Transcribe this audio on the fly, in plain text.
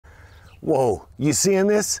Whoa, you seeing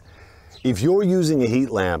this? If you're using a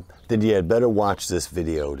heat lamp, then you had better watch this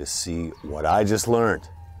video to see what I just learned,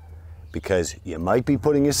 because you might be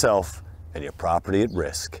putting yourself and your property at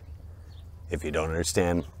risk if you don't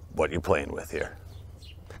understand what you're playing with here.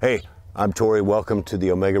 Hey, I'm Tori, welcome to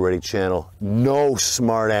the Omega Ready channel. No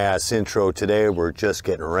smart ass intro today, we're just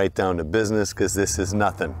getting right down to business because this is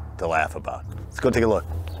nothing to laugh about. Let's go take a look.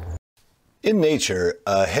 In nature,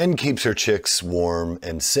 a hen keeps her chicks warm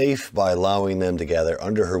and safe by allowing them to gather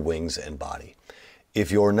under her wings and body. If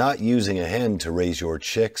you're not using a hen to raise your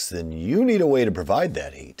chicks, then you need a way to provide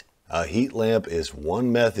that heat. A heat lamp is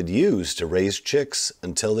one method used to raise chicks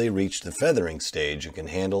until they reach the feathering stage and can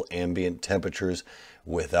handle ambient temperatures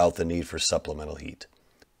without the need for supplemental heat.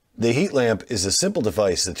 The heat lamp is a simple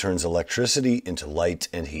device that turns electricity into light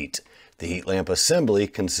and heat. The heat lamp assembly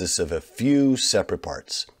consists of a few separate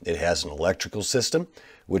parts. It has an electrical system,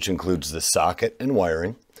 which includes the socket and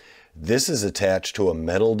wiring. This is attached to a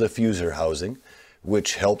metal diffuser housing,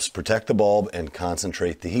 which helps protect the bulb and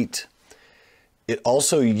concentrate the heat. It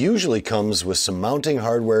also usually comes with some mounting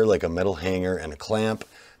hardware like a metal hanger and a clamp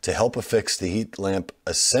to help affix the heat lamp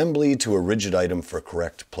assembly to a rigid item for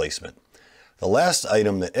correct placement. The last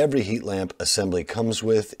item that every heat lamp assembly comes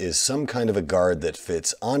with is some kind of a guard that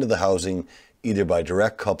fits onto the housing either by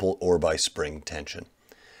direct couple or by spring tension.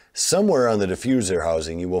 Somewhere on the diffuser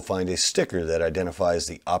housing you will find a sticker that identifies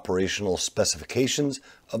the operational specifications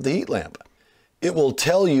of the heat lamp. It will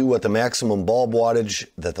tell you what the maximum bulb wattage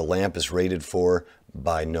that the lamp is rated for.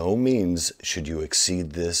 By no means should you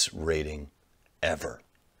exceed this rating ever.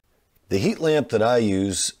 The heat lamp that I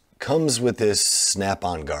use comes with this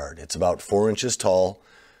snap-on guard. It's about 4 inches tall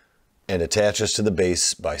and attaches to the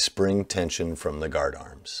base by spring tension from the guard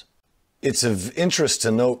arms. It's of interest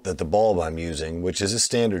to note that the bulb I'm using, which is a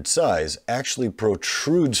standard size, actually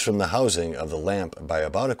protrudes from the housing of the lamp by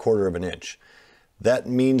about 1/4 of an inch. That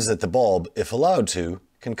means that the bulb, if allowed to,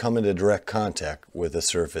 can come into direct contact with the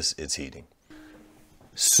surface it's heating.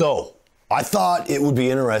 So, I thought it would be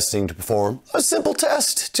interesting to perform a simple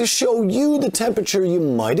test to show you the temperature you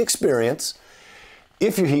might experience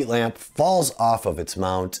if your heat lamp falls off of its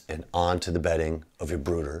mount and onto the bedding of your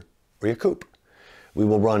brooder or your coop. We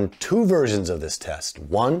will run 2 versions of this test,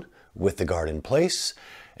 one with the guard in place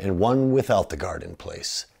and one without the guard in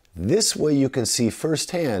place. This way you can see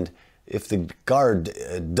firsthand if the guard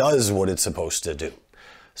does what it's supposed to do.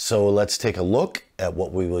 So let's take a look at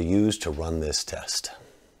what we will use to run this test.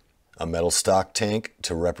 A metal stock tank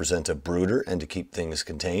to represent a brooder and to keep things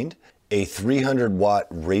contained, a 300 watt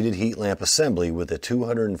rated heat lamp assembly with a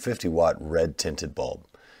 250 watt red tinted bulb,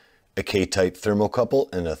 a K-type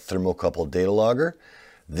thermocouple and a thermocouple data logger.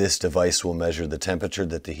 This device will measure the temperature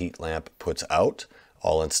that the heat lamp puts out.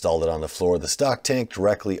 I'll install it on the floor of the stock tank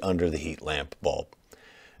directly under the heat lamp bulb.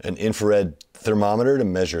 An infrared thermometer to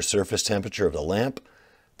measure surface temperature of the lamp.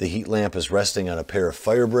 The heat lamp is resting on a pair of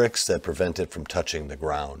fire bricks that prevent it from touching the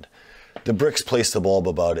ground. The bricks place the bulb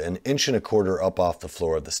about 1.25 inches up off the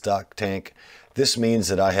floor of the stock tank. This means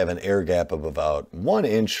that I have an air gap of about 1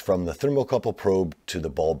 inch from the thermocouple probe to the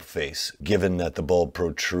bulb face, given that the bulb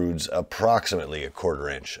protrudes approximately 1/4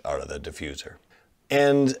 inch out of the diffuser.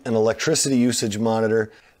 And an electricity usage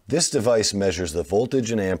monitor. This device measures the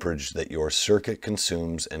voltage and amperage that your circuit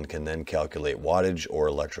consumes and can then calculate wattage or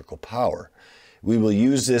electrical power. We will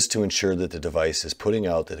use this to ensure that the device is putting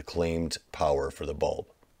out the claimed power for the bulb.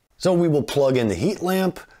 So we will plug in the heat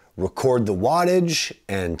lamp, record the wattage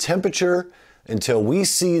and temperature until we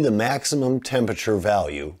see the maximum temperature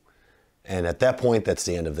value. And at that point, that's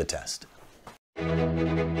the end of the test.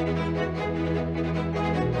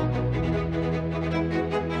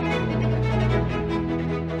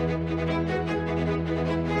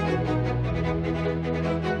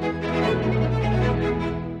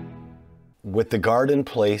 With the guard in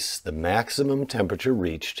place, the maximum temperature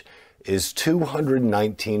reached is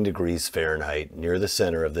 219 degrees Fahrenheit near the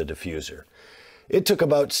center of the diffuser. It took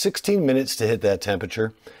about 16 minutes to hit that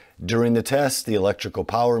temperature. During the test, the electrical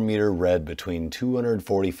power meter read between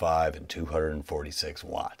 245 and 246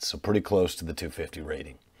 watts, so pretty close to the 250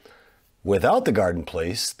 rating. Without the guard in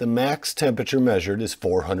place, the max temperature measured is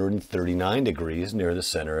 439 degrees near the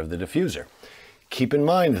center of the diffuser. Keep in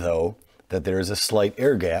mind, though, that there is a slight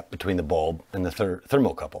air gap between the bulb and the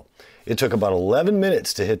thermocouple. It took about 11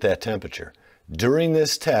 minutes to hit that temperature. During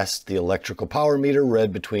this test, the electrical power meter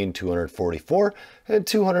read between 244 and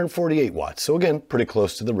 248 watts, so again, pretty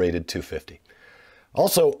close to the rated 250.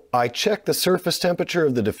 Also, I checked the surface temperature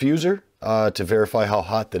of the diffuser to verify how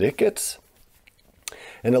hot that it gets,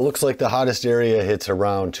 and it looks like the hottest area hits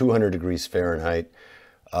around 200 degrees Fahrenheit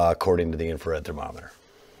according to the infrared thermometer.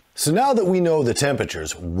 So now that we know the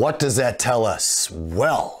temperatures, what does that tell us?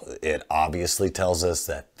 Well, it obviously tells us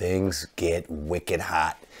that things get wicked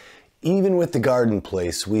hot. Even with the guard in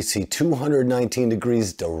place, we see 219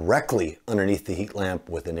 degrees directly underneath the heat lamp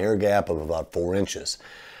with an air gap of about 4 inches.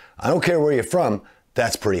 I don't care where you're from,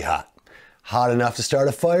 that's pretty hot. Hot enough to start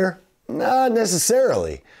a fire? Not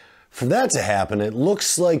necessarily. For that to happen, it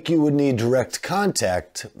looks like you would need direct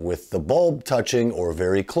contact with the bulb touching or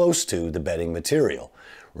very close to the bedding material.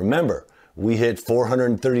 Remember, we hit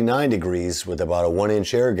 439 degrees with about a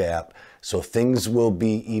 1-inch air gap, so things will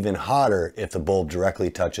be even hotter if the bulb directly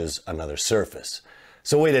touches another surface.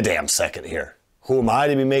 So wait a damn second here. Who am I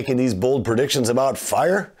to be making these bold predictions about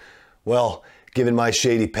fire? Well, given my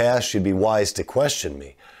shady past, you'd be wise to question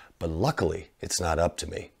me. But luckily, it's not up to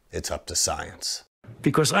me. It's up to science.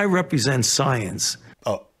 Because I represent science.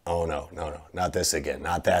 Oh no, not this again.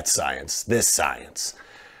 Not that science. This science.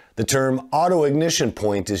 The term auto-ignition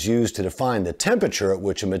point is used to define the temperature at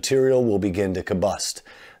which a material will begin to combust.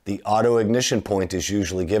 The auto-ignition point is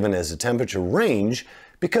usually given as a temperature range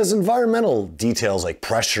because environmental details like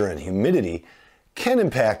pressure and humidity can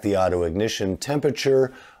impact the auto-ignition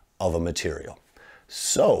temperature of a material.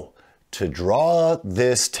 So, to draw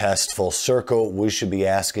this test full circle, we should be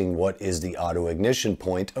asking what is the auto-ignition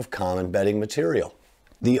point of common bedding material.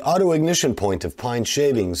 The auto-ignition point of pine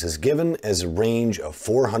shavings is given as a range of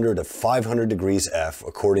 400 to 500 degrees F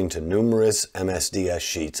according to numerous MSDS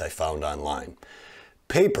sheets I found online.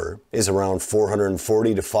 Paper is around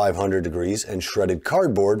 440 to 500 degrees and shredded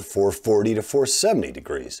cardboard 440 to 470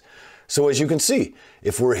 degrees. So as you can see,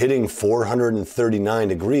 if we're hitting 439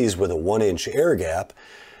 degrees with a 1-inch air gap,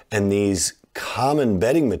 and these common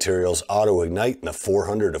bedding materials auto-ignite in the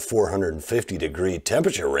 400 to 450 degree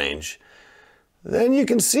temperature range, then you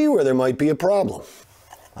can see where there might be a problem.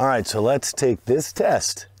 All right, so let's take this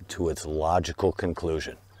test to its logical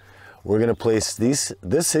conclusion. We're going to place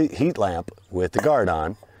this heat lamp with the guard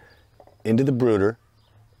on into the brooder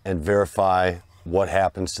and verify what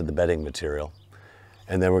happens to the bedding material.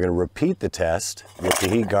 And then we're going to repeat the test with the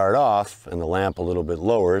heat guard off and the lamp a little bit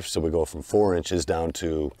lower, so we go from 4 inches down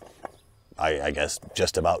to, I guess,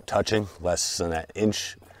 just about touching, less than that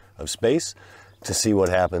inch of space, to see what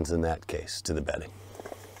happens in that case to the bedding.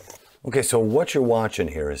 Okay, so what you're watching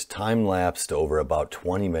here is time-lapsed over about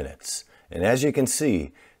 20 minutes. And as you can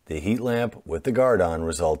see, the heat lamp with the guard on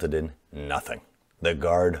resulted in nothing. The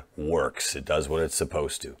guard works. It does what it's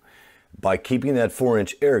supposed to. By keeping that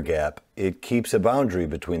 4-inch air gap, it keeps a boundary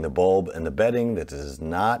between the bulb and the bedding that does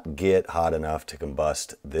not get hot enough to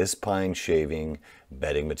combust this pine shaving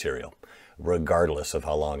bedding material, regardless of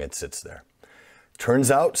how long it sits there.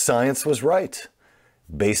 Turns out science was right.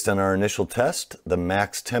 Based on our initial test, the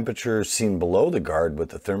max temperature seen below the guard with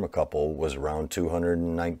the thermocouple was around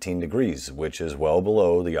 219 degrees, which is well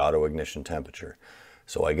below the auto-ignition temperature.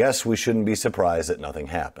 So I guess we shouldn't be surprised that nothing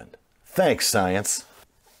happened. Thanks, science.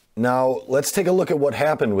 Now, let's take a look at what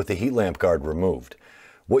happened with the heat lamp guard removed.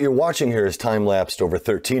 What you're watching here is time-lapsed over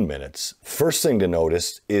 13 minutes. First thing to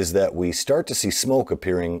notice is that we start to see smoke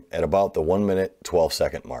appearing at about the 1 minute,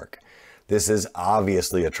 12-second mark. This is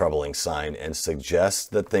obviously a troubling sign and suggests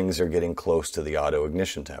that things are getting close to the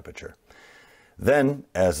auto-ignition temperature. Then,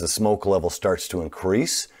 as the smoke level starts to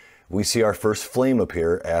increase, we see our first flame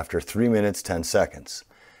appear after 3 minutes, 10 seconds.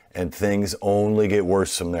 And things only get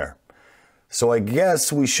worse from there. So I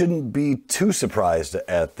guess we shouldn't be too surprised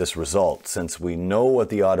at this result, since we know what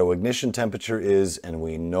the auto-ignition temperature is and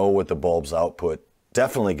we know what the bulb's output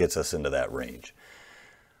definitely gets us into that range.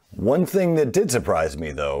 One thing that did surprise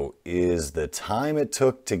me, though, is the time it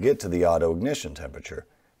took to get to the auto-ignition temperature.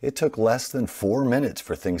 It took less than 4 minutes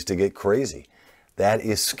for things to get crazy. That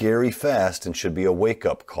is scary fast and should be a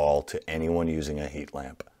wake-up call to anyone using a heat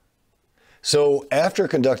lamp. So after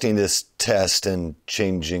conducting this test and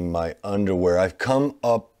changing my underwear, I've come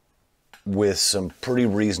up with some pretty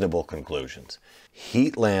reasonable conclusions.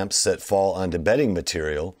 Heat lamps that fall onto bedding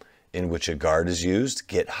material in which a guard is used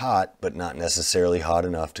get hot, but not necessarily hot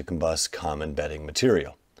enough to combust common bedding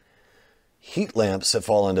material. Heat lamps that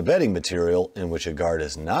fall onto bedding material in which a guard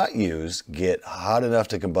is not used get hot enough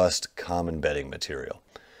to combust common bedding material.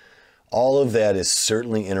 All of that is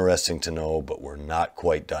certainly interesting to know, but we're not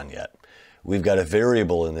quite done yet. We've got a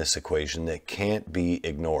variable in this equation that can't be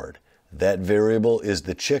ignored. That variable is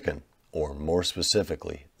the chicken, or more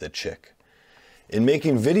specifically, the chick. In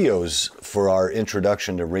making videos for our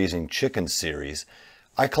Introduction to Raising Chickens series,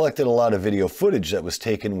 I collected a lot of video footage that was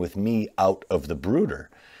taken with me out of the brooder.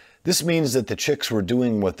 This means that the chicks were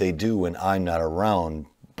doing what they do when I'm not around,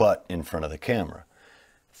 but in front of the camera.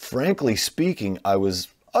 Frankly speaking, I was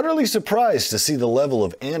utterly surprised to see the level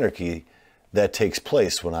of anarchy that takes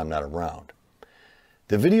place when I'm not around.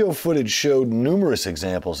 The video footage showed numerous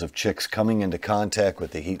examples of chicks coming into contact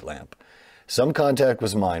with the heat lamp. Some contact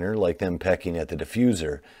was minor, like them pecking at the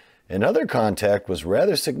diffuser, and other contact was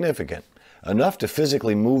rather significant, enough to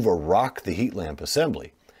physically move or rock the heat lamp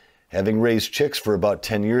assembly. Having raised chicks for about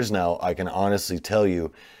 10 years now, I can honestly tell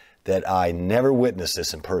you that I never witnessed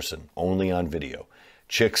this in person, only on video.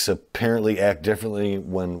 Chicks apparently act differently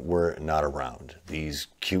when we're not around. These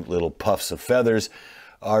cute little puffs of feathers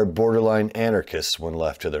are borderline anarchists when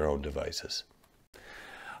left to their own devices.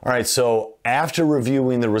 All right, so after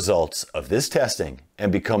reviewing the results of this testing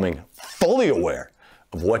and becoming fully aware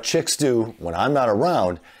of what chicks do when I'm not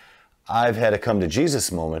around, I've had a come to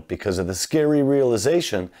Jesus moment because of the scary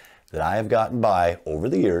realization that I have gotten by over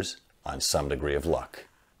the years on some degree of luck.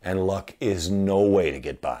 And luck is no way to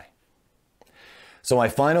get by. So my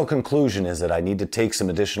final conclusion is that I need to take some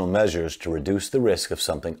additional measures to reduce the risk of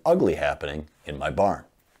something ugly happening in my barn.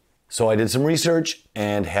 So I did some research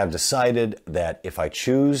and have decided that if I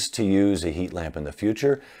choose to use a heat lamp in the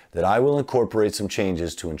future, that I will incorporate some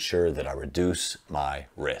changes to ensure that I reduce my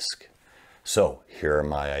risk. So here are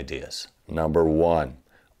my ideas. Number 1,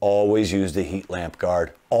 always use the heat lamp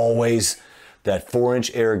guard. Always. That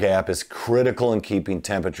 4-inch air gap is critical in keeping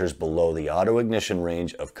temperatures below the auto ignition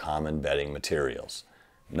range of common bedding materials.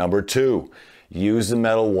 Number 2, use the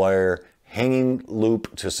metal wire hanging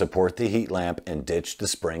loop to support the heat lamp and ditch the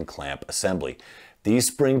spring clamp assembly. These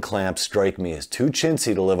spring clamps strike me as too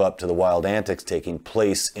chintzy to live up to the wild antics taking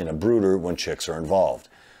place in a brooder when chicks are involved.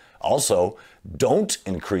 Also, don't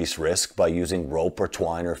increase risk by using rope or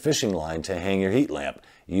twine or fishing line to hang your heat lamp.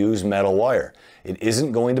 Use metal wire. It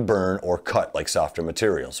isn't going to burn or cut like softer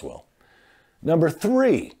materials will. Number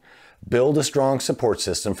 3, build a strong support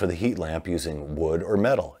system for the heat lamp using wood or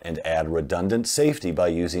metal and add redundant safety by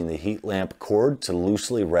using the heat lamp cord to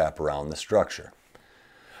loosely wrap around the structure.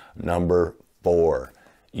 Number 4,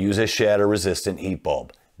 use a shatter-resistant heat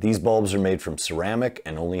bulb. These bulbs are made from ceramic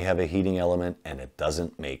and only have a heating element, and it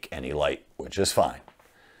doesn't make any light, which is fine.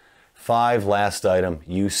 5, last item,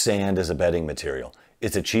 use sand as a bedding material.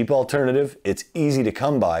 It's a cheap alternative, it's easy to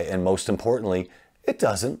come by, and most importantly, it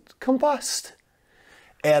doesn't combust.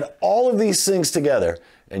 Add all of these things together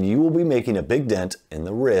and you will be making a big dent in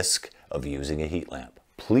the risk of using a heat lamp.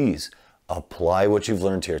 Please apply what you've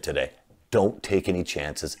learned here today. Don't take any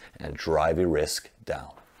chances and drive your risk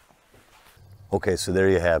down. Okay, so there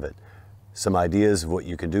you have it. Some ideas of what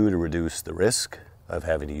you can do to reduce the risk of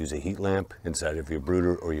having to use a heat lamp inside of your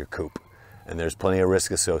brooder or your coop. And there's plenty of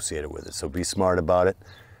risk associated with it, so be smart about it.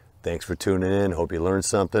 Thanks for tuning in. Hope you learned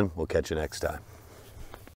something. We'll catch you next time.